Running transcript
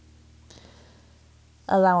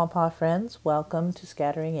Alawapa friends, welcome to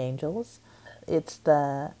Scattering Angels. It's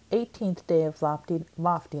the 18th day of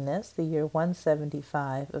loftiness, the year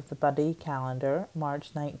 175 of the Badi calendar,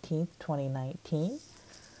 March 19th, 2019.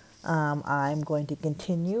 I'm going to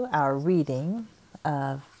continue our reading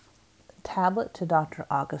of Tablet to Dr.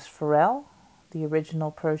 August Farrell. The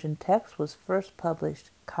original Persian text was first published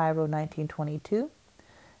Cairo 1922.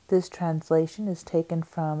 This translation is taken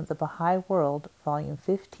from The Baha'i World, Volume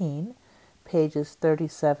 15, pages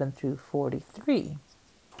 37 through 43.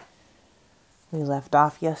 We left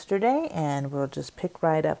off yesterday, and we'll just pick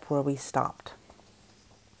right up where we stopped.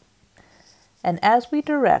 And as we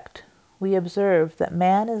direct, we observe that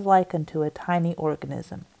man is likened to a tiny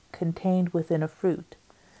organism contained within a fruit.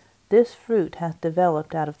 This fruit hath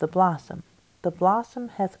developed out of the blossom. The blossom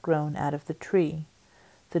hath grown out of the tree.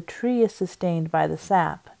 The tree is sustained by the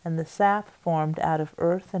sap, and the sap formed out of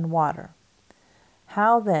earth and water.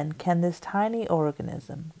 How then can this tiny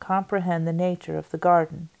organism comprehend the nature of the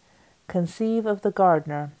garden, conceive of the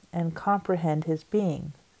gardener, and comprehend his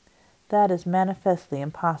being? That is manifestly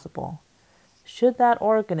impossible. Should that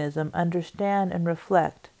organism understand and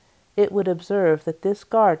reflect, it would observe that this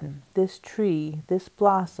garden, this tree, this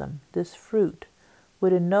blossom, this fruit,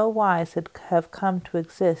 would in no wise have come to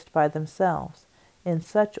exist by themselves, in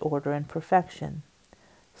such order and perfection.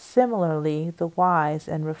 Similarly, the wise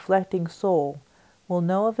and reflecting soul will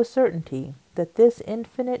know of a certainty that this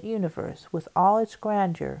infinite universe, with all its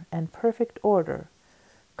grandeur and perfect order,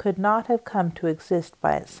 could not have come to exist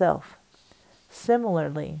by itself.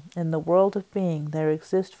 Similarly, in the world of being there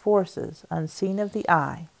exist forces unseen of the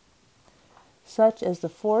eye, such as the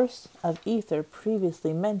force of ether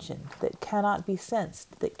previously mentioned, that cannot be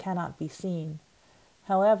sensed, that cannot be seen.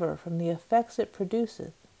 However, from the effects it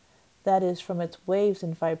produceth, that is, from its waves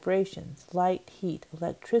and vibrations, light, heat,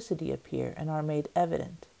 electricity appear and are made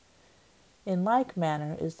evident. In like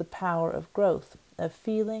manner is the power of growth, of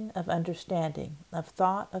feeling, of understanding, of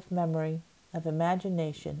thought, of memory, of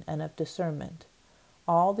imagination, and of discernment.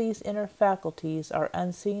 All these inner faculties are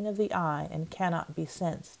unseen of the eye and cannot be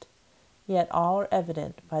sensed, yet all are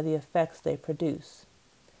evident by the effects they produce.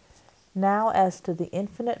 Now as to the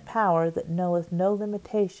infinite power that knoweth no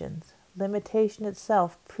limitations, limitation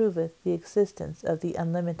itself proveth the existence of the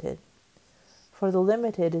unlimited. For the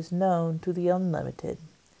limited is known to the unlimited,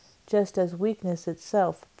 just as weakness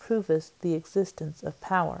itself proveth the existence of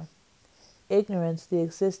power, ignorance the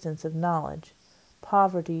existence of knowledge,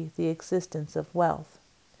 poverty the existence of wealth.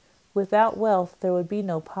 Without wealth there would be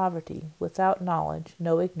no poverty, without knowledge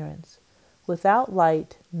no ignorance, without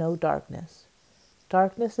light no darkness.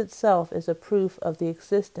 Darkness itself is a proof of the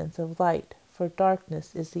existence of light, for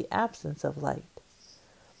darkness is the absence of light.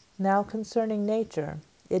 Now concerning nature,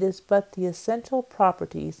 it is but the essential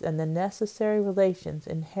properties and the necessary relations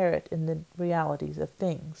inherent in the realities of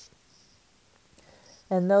things.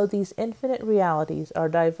 And though these infinite realities are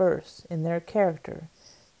diverse in their character,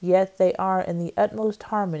 yet they are in the utmost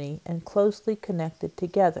harmony and closely connected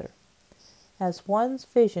together. As one's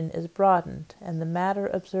vision is broadened and the matter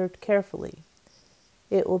observed carefully,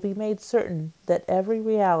 it will be made certain that every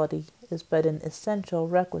reality is but an essential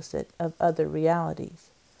requisite of other realities.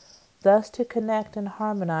 Thus to connect and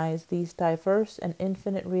harmonize these diverse and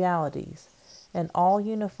infinite realities, an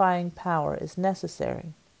all-unifying power is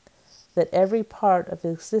necessary, that every part of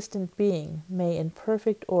existent being may in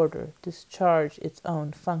perfect order discharge its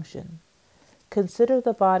own function. Consider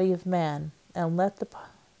the body of man, and let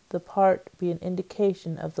the part be an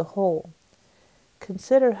indication of the whole.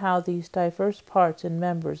 Consider how these diverse parts and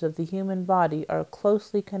members of the human body are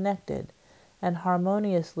closely connected and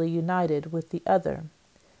harmoniously united with the other.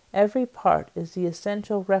 Every part is the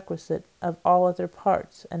essential requisite of all other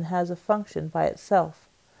parts and has a function by itself.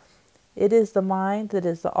 It is the mind that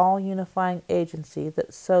is the all-unifying agency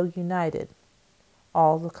that so united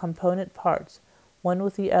all the component parts, one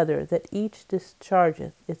with the other, that each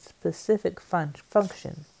dischargeth its specific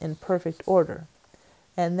function in perfect order,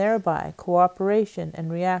 and thereby cooperation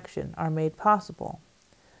and reaction are made possible.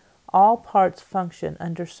 All parts function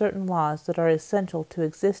under certain laws that are essential to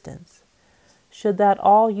existence. Should that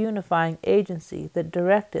all-unifying agency that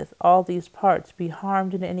directeth all these parts be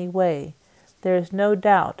harmed in any way, there is no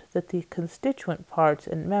doubt that the constituent parts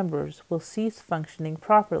and members will cease functioning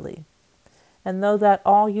properly. And though that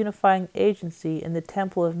all-unifying agency in the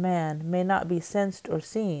temple of man may not be sensed or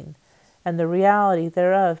seen, and the reality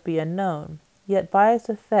thereof be unknown, yet by its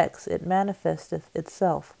effects it manifesteth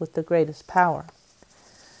itself with the greatest power.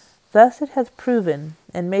 Thus it hath proven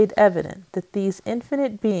and made evident that these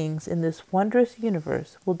infinite beings in this wondrous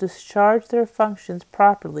universe will discharge their functions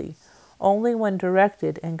properly only when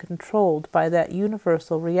directed and controlled by that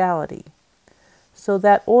universal reality. so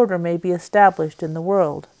that order may be established in the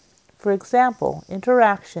world. For example,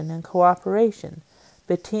 interaction and cooperation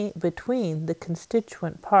between the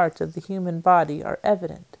constituent parts of the human body are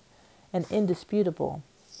evident and indisputable.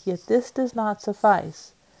 Yet this does not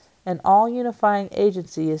suffice. An all-unifying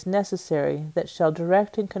agency is necessary that shall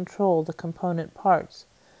direct and control the component parts,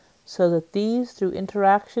 so that these, through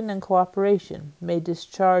interaction and cooperation, may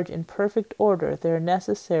discharge in perfect order their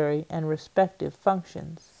necessary and respective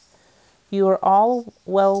functions. You are all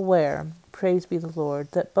well aware, praise be the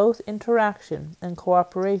Lord, that both interaction and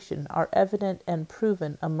cooperation are evident and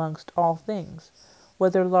proven amongst all things,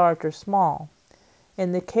 whether large or small.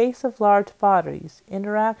 In the case of large bodies,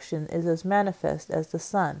 interaction is as manifest as the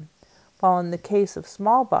sun, while in the case of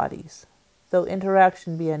small bodies, though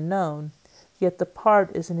interaction be unknown, yet the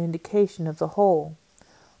part is an indication of the whole.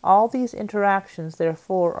 All these interactions,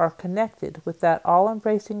 therefore, are connected with that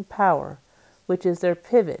all-embracing power, which is their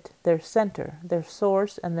pivot, their center, their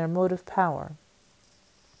source, and their motive power.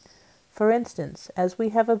 For instance, as we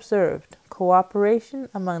have observed, cooperation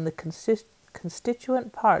among the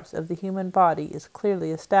constituent parts of the human body is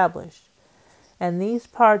clearly established, and these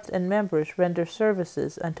parts and members render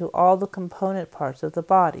services unto all the component parts of the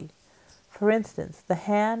body. For instance, the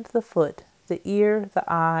hand, the foot, the ear, the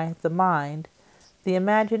eye, the mind, the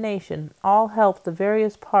imagination, all help the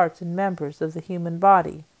various parts and members of the human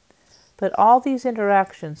body. But all these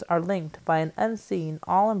interactions are linked by an unseen,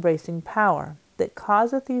 all-embracing power that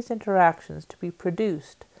causeth these interactions to be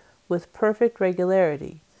produced with perfect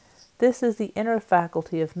regularity. This is the inner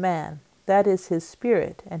faculty of man, that is his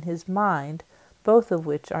spirit and his mind, both of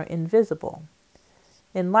which are invisible.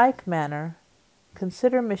 In like manner,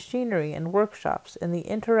 consider machinery and workshops and the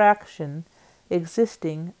interaction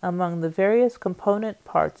existing among the various component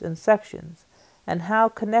parts and sections, and how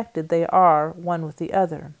connected they are one with the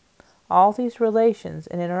other. All these relations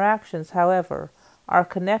and interactions, however, are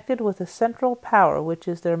connected with a central power which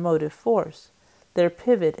is their motive force, their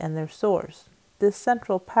pivot and their source. This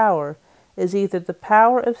central power is either the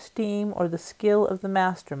power of steam or the skill of the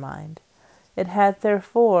mastermind. It had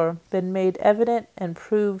therefore been made evident and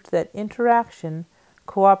proved that interaction,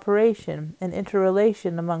 cooperation, and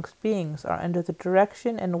interrelation amongst beings are under the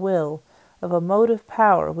direction and will of a motive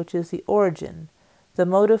power which is the origin, the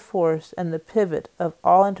motive force, and the pivot of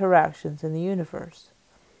all interactions in the universe.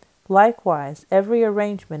 Likewise, every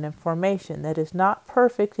arrangement and formation that is not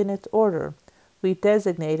perfect in its order we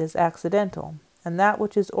designate as accidental, and that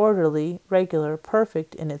which is orderly, regular,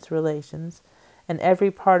 perfect in its relations, and every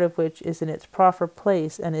part of which is in its proper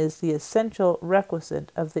place and is the essential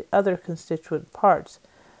requisite of the other constituent parts,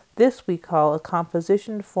 this we call a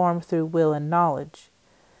composition formed through will and knowledge.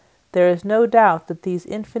 There is no doubt that these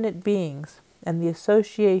infinite beings, and the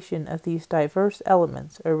association of these diverse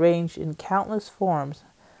elements arranged in countless forms,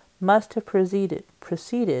 must have proceeded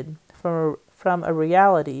from a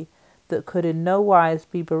reality that could in no wise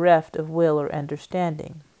be bereft of will or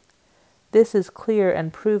understanding. This is clear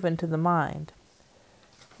and proven to the mind,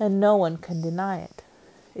 and no one can deny it.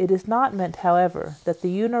 It is not meant, however, that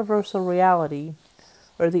the universal reality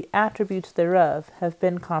or the attributes thereof have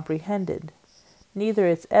been comprehended. Neither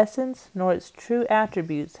its essence nor its true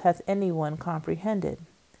attributes hath any one comprehended.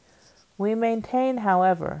 We maintain,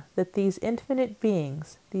 however, that these infinite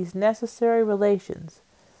beings, these necessary relations,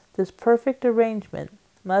 this perfect arrangement,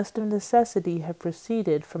 must of necessity have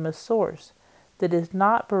proceeded from a source that is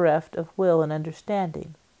not bereft of will and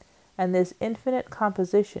understanding, and this infinite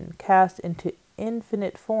composition cast into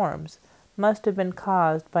infinite forms must have been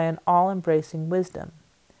caused by an all-embracing wisdom.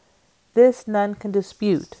 This none can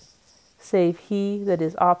dispute, save he that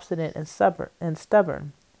is obstinate and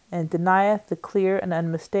stubborn, and denieth the clear and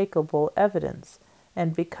unmistakable evidence,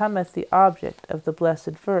 and becometh the object of the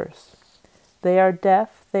blessed verse. They are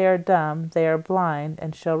deaf, they are dumb, they are blind,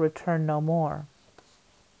 and shall return no more.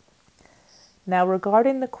 Now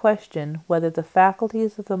regarding the question whether the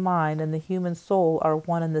faculties of the mind and the human soul are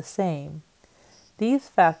one and the same, these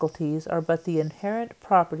faculties are but the inherent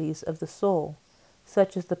properties of the soul,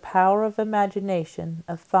 such as the power of imagination,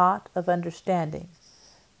 of thought, of understanding,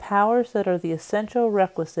 powers that are the essential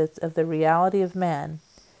requisites of the reality of man,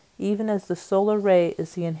 even as the solar ray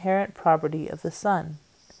is the inherent property of the sun.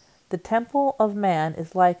 The temple of man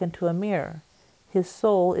is likened to a mirror. His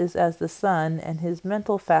soul is as the sun, and his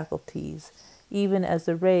mental faculties, even as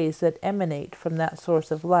the rays that emanate from that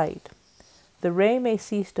source of light. The ray may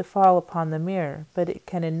cease to fall upon the mirror, but it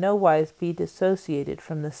can in no wise be dissociated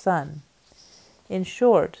from the sun. In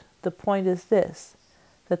short, the point is this,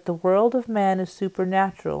 that the world of man is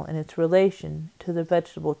supernatural in its relation to the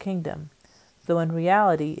vegetable kingdom, though in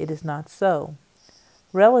reality it is not so.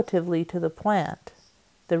 Relatively to the plant,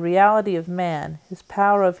 the reality of man, his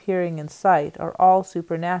power of hearing and sight, are all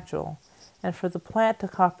supernatural, and for the plant to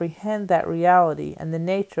comprehend that reality and the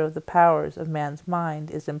nature of the powers of man's mind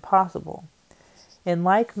is impossible. In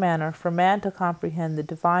like manner, for man to comprehend the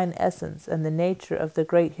divine essence and the nature of the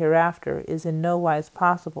great hereafter is in no wise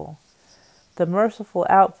possible. The merciful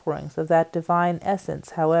outpourings of that divine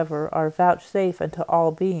essence, however, are vouchsafed unto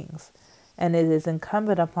all beings, and it is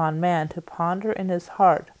incumbent upon man to ponder in his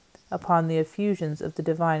heart upon the effusions of the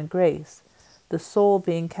divine grace, the soul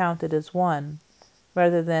being counted as one,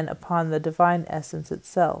 rather than upon the divine essence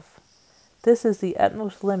itself. This is the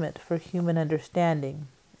utmost limit for human understanding,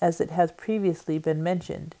 as it has previously been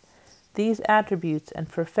mentioned. These attributes and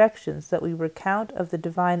perfections that we recount of the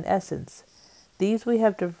divine essence, these we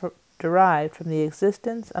have derived from the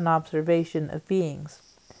existence and observation of beings,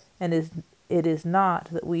 and it is not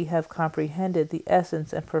that we have comprehended the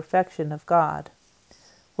essence and perfection of God.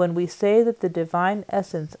 When we say that the divine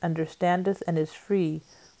essence understandeth and is free,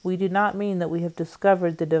 we do not mean that we have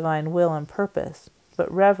discovered the divine will and purpose,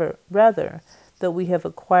 but rather that we have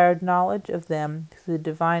acquired knowledge of them through the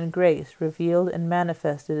divine grace revealed and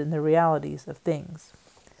manifested in the realities of things.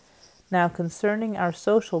 Now concerning our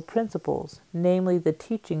social principles, namely the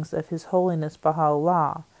teachings of His Holiness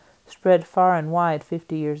Baha'u'llah, spread far and wide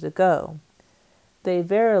 50 years ago, they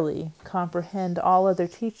verily comprehend all other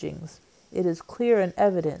teachings. It is clear and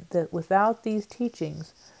evident that without these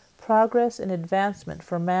teachings, progress and advancement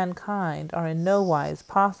for mankind are in no wise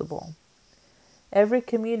possible. Every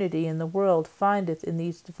community in the world findeth in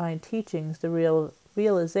these divine teachings the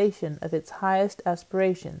realization of its highest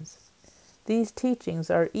aspirations. These teachings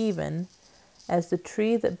are even as the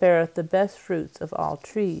tree that beareth the best fruits of all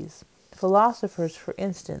trees. Philosophers, for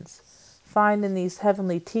instance, find in these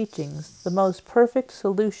heavenly teachings the most perfect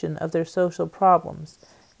solution of their social problems,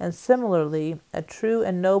 and similarly a true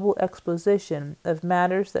and noble exposition of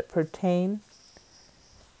matters that pertain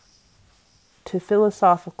to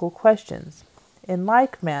philosophical questions. In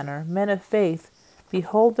like manner, men of faith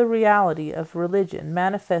behold the reality of religion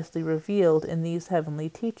manifestly revealed in these heavenly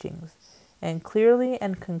teachings, and clearly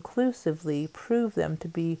and conclusively prove them to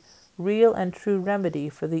be real and true remedy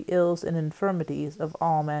for the ills and infirmities of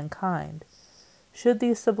all mankind. Should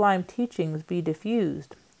these sublime teachings be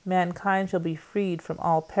diffused, mankind shall be freed from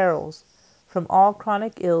all perils, from all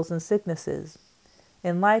chronic ills and sicknesses.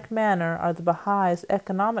 In like manner are the Baha'is'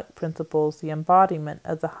 economic principles the embodiment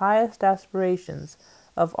of the highest aspirations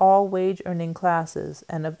of all wage-earning classes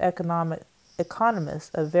and of economists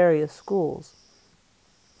of various schools.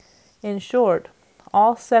 In short,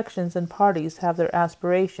 all sections and parties have their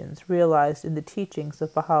aspirations realized in the teachings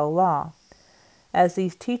of Baha'u'llah. As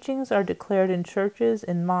these teachings are declared in churches,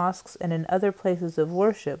 in mosques, and in other places of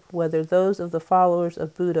worship, whether those of the followers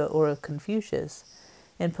of Buddha or of Confucius,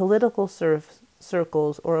 in political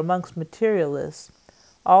circles or amongst materialists,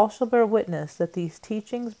 all shall bear witness that these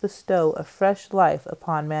teachings bestow a fresh life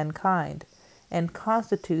upon mankind, and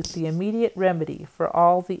constitute the immediate remedy for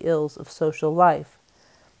all the ills of social life.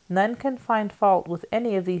 None can find fault with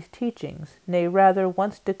any of these teachings, nay, rather,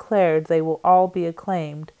 once declared, they will all be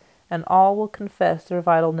acclaimed, and all will confess their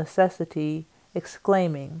vital necessity,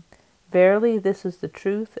 exclaiming, "Verily this is the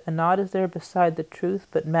truth, and naught is there beside the truth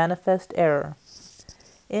but manifest error."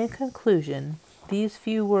 In conclusion, these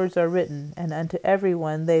few words are written, and unto every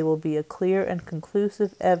one they will be a clear and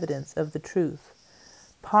conclusive evidence of the truth.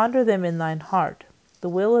 Ponder them in thine heart. The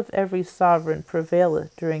will of every sovereign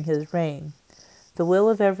prevaileth during his reign. The will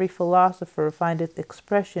of every philosopher findeth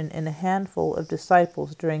expression in a handful of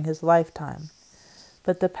disciples during his lifetime.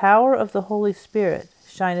 But the power of the Holy Spirit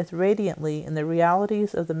shineth radiantly in the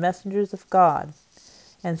realities of the messengers of God,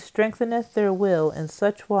 and strengtheneth their will in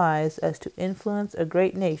such wise as to influence a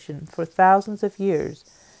great nation for thousands of years,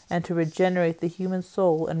 and to regenerate the human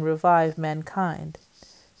soul and revive mankind.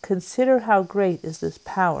 Consider how great is this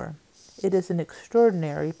power. It is an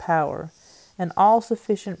extraordinary power, an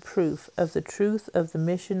all-sufficient proof of the truth of the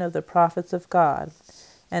mission of the prophets of God,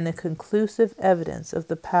 and a conclusive evidence of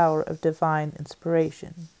the power of divine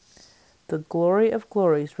inspiration. The glory of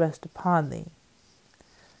glories rest upon thee.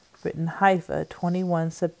 Written Haifa,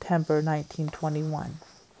 21 September 1921.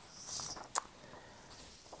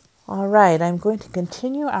 All right, I'm going to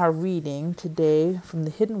continue our reading today from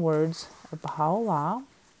the Hidden Words of Baha'u'llah.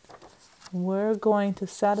 We're going to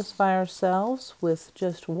satisfy ourselves with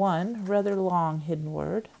just one rather long hidden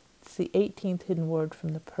word. It's the 18th hidden word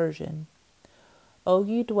from the Persian. O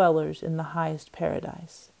ye dwellers in the highest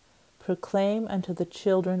paradise, proclaim unto the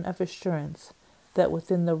children of assurance that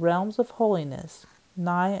within the realms of holiness,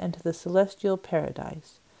 nigh unto the celestial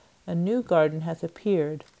paradise, a new garden hath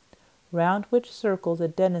appeared, round which circle the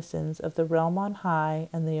denizens of the realm on high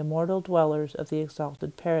and the immortal dwellers of the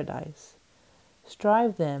exalted paradise.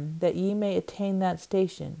 Strive then that ye may attain that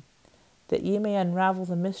station, that ye may unravel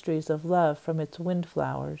the mysteries of love from its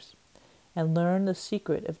wind-flowers, and learn the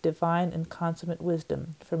secret of divine and consummate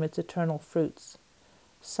wisdom from its eternal fruits.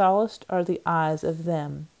 Solaced are the eyes of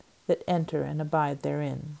them that enter and abide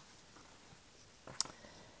therein.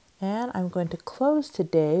 And I'm going to close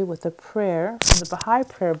today with a prayer from the Baha'i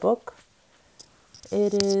Prayer Book.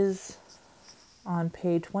 It is on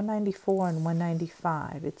page 194 and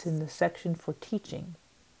 195. It's in the section for teaching.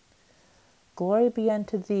 Glory be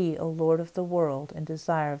unto thee, O Lord of the world and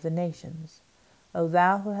desire of the nations, O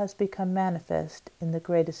thou who hast become manifest in the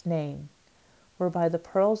greatest name, whereby the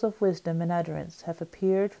pearls of wisdom and utterance have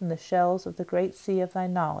appeared from the shells of the great sea of thy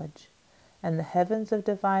knowledge, and the heavens of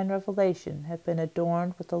divine revelation have been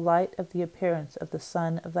adorned with the light of the appearance of the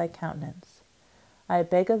sun of thy countenance. I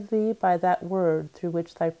beg of thee by that word through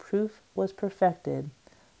which thy proof was perfected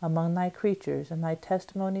among thy creatures, and thy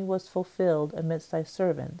testimony was fulfilled amidst thy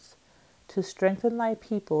servants, to strengthen thy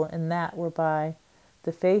people in that whereby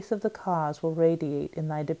the face of the cause will radiate in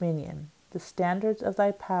thy dominion. The standards of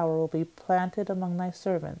thy power will be planted among thy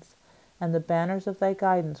servants, and the banners of thy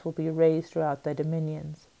guidance will be raised throughout thy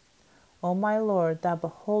dominions. O my Lord, thou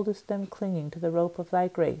beholdest them clinging to the rope of thy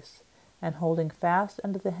grace, and holding fast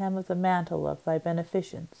unto the hem of the mantle of thy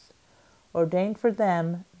beneficence. Ordain for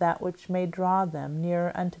them that which may draw them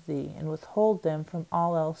nearer unto thee, and withhold them from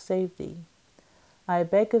all else save thee. I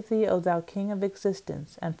beg of thee, O thou King of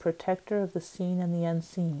existence, and protector of the seen and the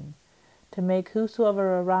unseen, to make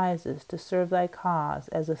whosoever arises to serve thy cause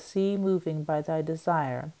as a sea moving by thy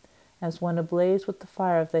desire, as one ablaze with the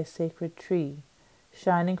fire of thy sacred tree,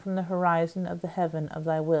 shining from the horizon of the heaven of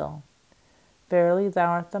thy will. Verily thou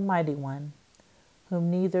art the mighty one, whom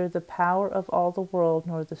neither the power of all the world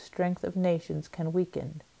nor the strength of nations can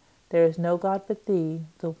weaken. There is no God but thee,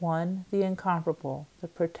 the one, the incomparable, the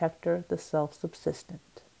protector, the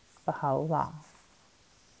self-subsistent. Baha'u'llah.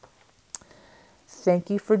 Thank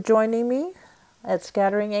you for joining me at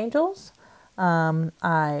Scattering Angels.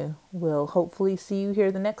 I will hopefully see you here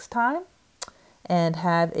the next time, and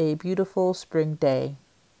have a beautiful spring day.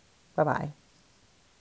 Bye-bye.